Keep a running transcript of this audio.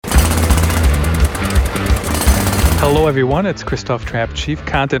Hello, everyone. It's Christoph Trapp, Chief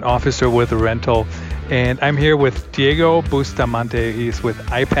Content Officer with Rental, and I'm here with Diego Bustamante. He's with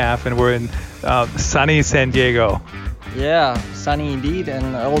IPAF, and we're in sunny San Diego. Yeah, sunny indeed,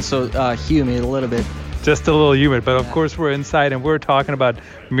 and also humid a little bit. Just a little humid, but of course we're inside, and we're talking about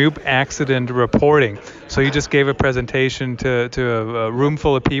MEWP accident reporting. So you just gave a presentation to a room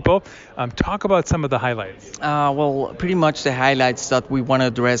full of people. Talk about some of the highlights. Well, pretty much the highlights that we want to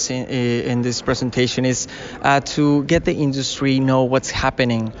address in this presentation is to get the industry know what's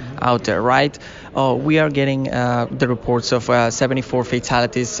happening out there, right? We are getting the reports of 74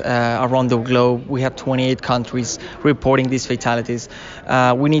 fatalities around the globe. We have 28 countries reporting these fatalities.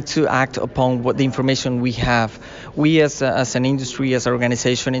 We need to act upon what the information we have. We as an industry, as an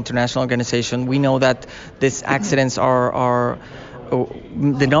organization, international organization, we know that these accidents are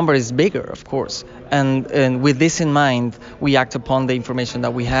the number is bigger, of course. And with this in mind, we act upon the information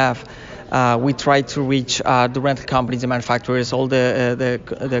that we have. We try to reach the rental companies, the manufacturers, all the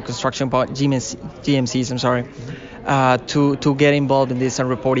construction GMCs, I'm sorry, to get involved in this and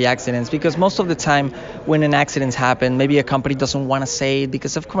report the accidents. Because most of the time when an accident happens, maybe a company doesn't want to say it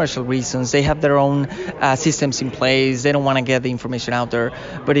because of commercial reasons. They have their own systems in place. They don't want to get the information out there.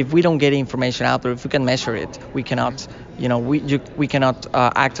 But if we don't get the information out there, if we can measure it, we cannot, we cannot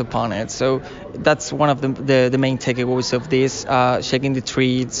act upon it. So that's one of the main takeaways of this, shaking the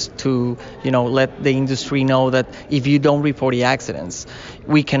trees to, let the industry know that if you don't report the accidents,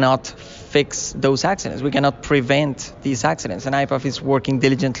 we cannot fix those accidents. We cannot prevent these accidents. And IPAF is working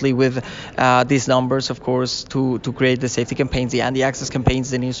diligently with these numbers, of course, to create the safety campaigns, the anti-access campaigns,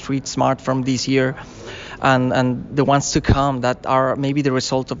 the new Street Smart from this year, and the ones to come that are maybe the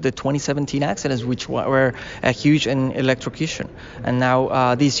result of the 2017 accidents, which were a huge electrocution. And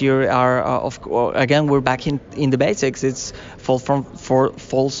now this year again, we're back in the basics. It's falls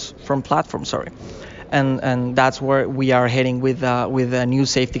from platform, and that's where we are heading with new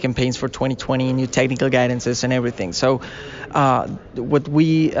safety campaigns for 2020, new technical guidances and everything. So what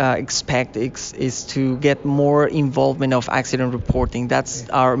we expect is to get more involvement of accident reporting. That's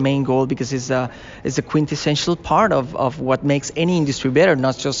our main goal, because it's a quintessential part of what makes any industry better,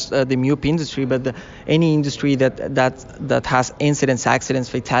 not just the MEWP industry, but any industry that has incidents, accidents,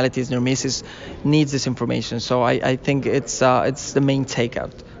 fatalities, near misses needs this information. So I think it's the main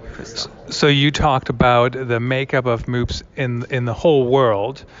takeout. So you talked about the makeup of MEWPs in the whole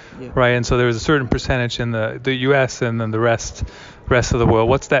world, right? And so there was a certain percentage in the U.S. and then the rest of the world.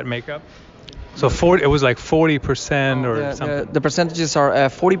 What's that makeup? So it was like 40% or something. The percentages are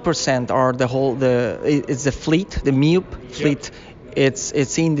 40% are it's the fleet, the MEWP fleet. Yep.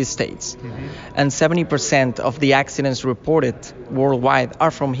 It's in the States, and 70% of the accidents reported worldwide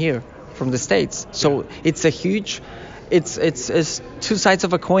are from here, from the States. So it's a huge. It's two sides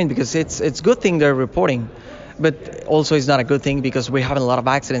of a coin, because it's a good thing they're reporting, but also it's not a good thing because we're having a lot of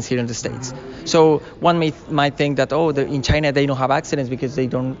accidents here in the States. So one might think that in China they don't have accidents because they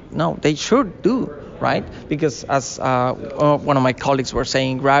don't. No, they sure do, right? Because as one of my colleagues were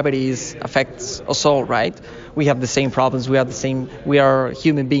saying, gravity affects us all, right? We have the same problems. We are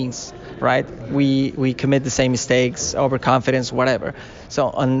human beings, right? We commit the same mistakes, overconfidence, whatever. So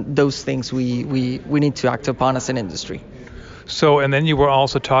on those things we need to act upon as an industry. So, and then you were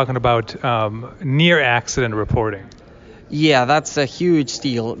also talking about near accident reporting. Yeah, that's a huge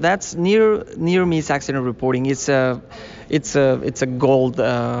deal. That's near miss accident reporting. It's a gold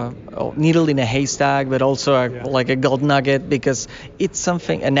needle in a haystack, but also like a gold nugget, because it's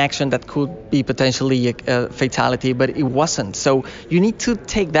an action that could be potentially a fatality, but it wasn't. So you need to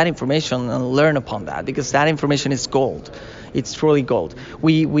take that information and learn upon that, because that information is gold. It's truly gold.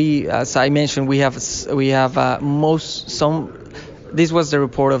 We as I mentioned, we have this was the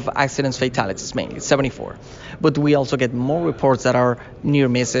report of accidents, fatalities mainly, 74. But we also get more reports that are near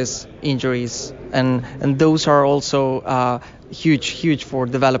misses, injuries, and those are also huge for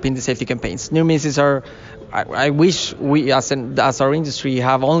developing the safety campaigns. Near misses are, I wish we as our industry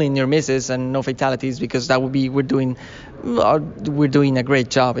have only near misses and no fatalities, because that would be we're doing a great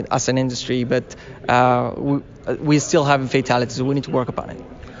job as an industry, but we still have fatalities, so we need to work upon it.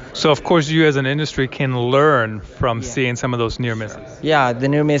 So of course you as an industry can learn from seeing some of those near misses. Yeah, the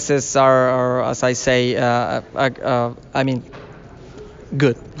near misses are as I say,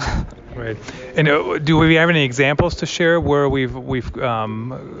 good. Right. And do we have any examples to share where we've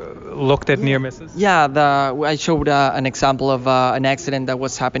looked at near misses? Yeah, I showed an example of an accident that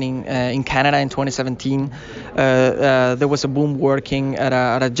was happening in Canada in 2017. There was a boom working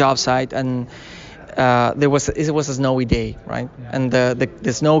at a job site, and it was a snowy day, right? And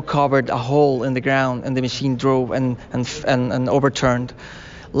the snow covered a hole in the ground, and the machine drove and overturned.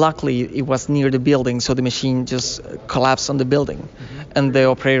 Luckily, it was near the building, so the machine just collapsed on the building, and the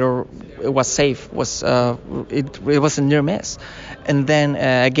operator was safe. It was a near miss. And then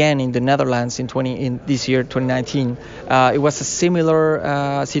again in the Netherlands in this year 2019, it was a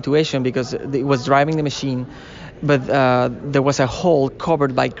similar situation because it was driving the machine, but there was a hole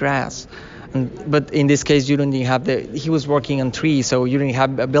covered by grass. But in this case, you don't even have he was working on trees, so you didn't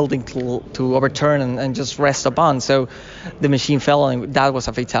have a building to overturn and just rest upon. So the machine fell, and that was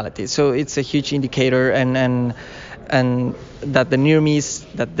a fatality. So it's a huge indicator, and that the near miss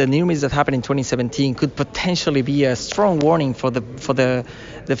that happened in 2017 could potentially be a strong warning for the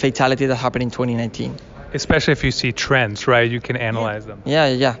fatality that happened in 2019. Especially if you see trends, right? You can analyze them.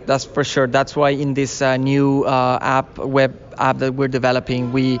 Yeah, that's for sure. That's why in this new web app that we're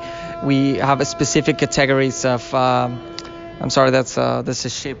developing, we have a specific categories of. I'm sorry, that's a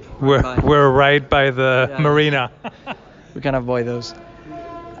ship. We're right by the marina. We can avoid those.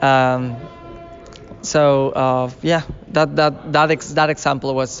 That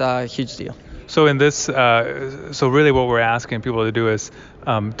example was a huge deal. So in this, so really what we're asking people to do is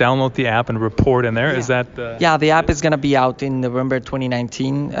download the app and report in there. Yeah. Is that the app is going to be out in November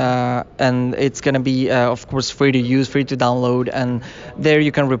 2019, and it's going to be, of course, free to use, free to download, and there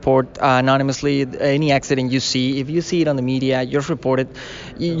you can report anonymously any accident you see. If you see it on the media, just report it.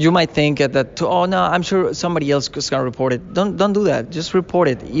 You might think that, oh no, I'm sure somebody else is going to report it. Don't do that. Just report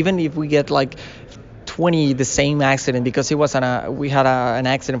it. Even if we get like 20 the same accident, because we had an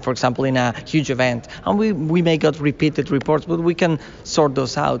accident, for example, in a huge event, and we may get repeated reports, but we can sort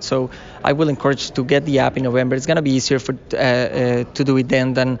those out. So I will encourage to get the app in November. It's going to be easier to do it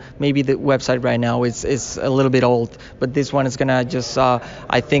then than maybe the website right now is a little bit old, but this one is going to just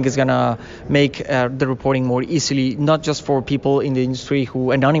I think is going to make the reporting more easily, not just for people in the industry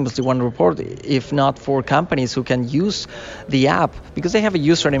who anonymously want to report, if not for companies who can use the app because they have a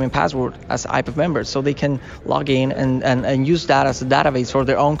username and password as IPAF members. So they can log in and use that as a database for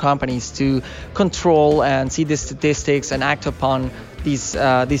their own companies to control and see the statistics and act upon these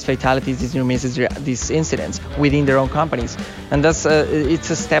fatalities, these near misses, these incidents within their own companies. And that's it's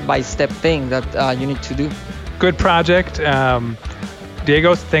a step-by-step thing that you need to do. Good project.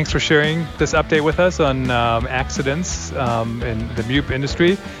 Diego, thanks for sharing this update with us on accidents in the MEWP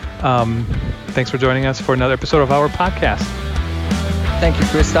industry. Thanks for joining us for another episode of our podcast. Thank you,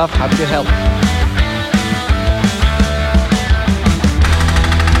 Christoph. Happy to help.